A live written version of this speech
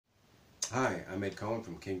Hi, I'm Ed Cohen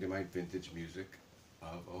from Kingdomite Vintage Music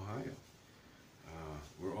of Ohio.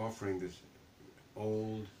 We're offering this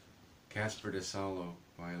old Caspar de Salo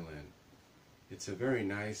violin. It's a very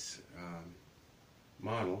nice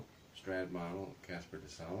model, Strad model, Caspar de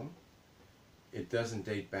Salo. It doesn't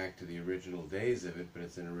date back to the original days of it, but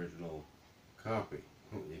it's an original copy,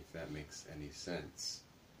 if that makes any sense.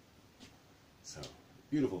 So,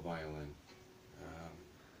 beautiful violin.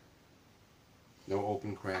 No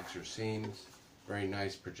open cracks or seams. Very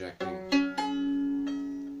nice projecting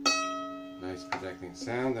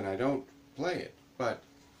sound, and I don't play it, but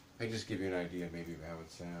I just give you an idea maybe of how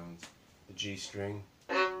it sounds. The G string.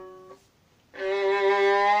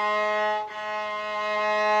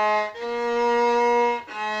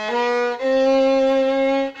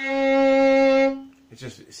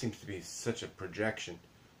 It seems to be such a projection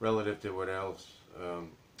relative to what else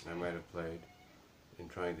I might have played in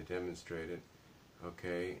trying to demonstrate it.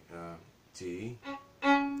 Okay, D.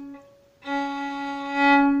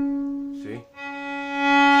 See?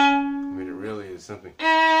 I mean, it really is something.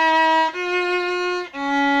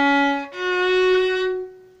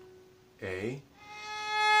 A.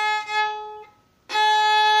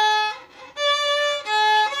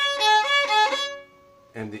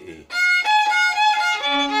 And the E.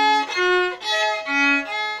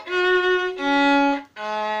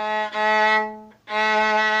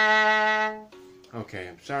 Okay,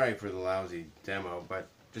 I'm sorry for the lousy demo, but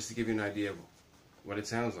just to give you an idea of what it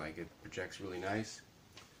sounds like. It projects really nice.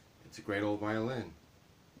 It's a great old violin.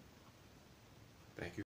 Thank you.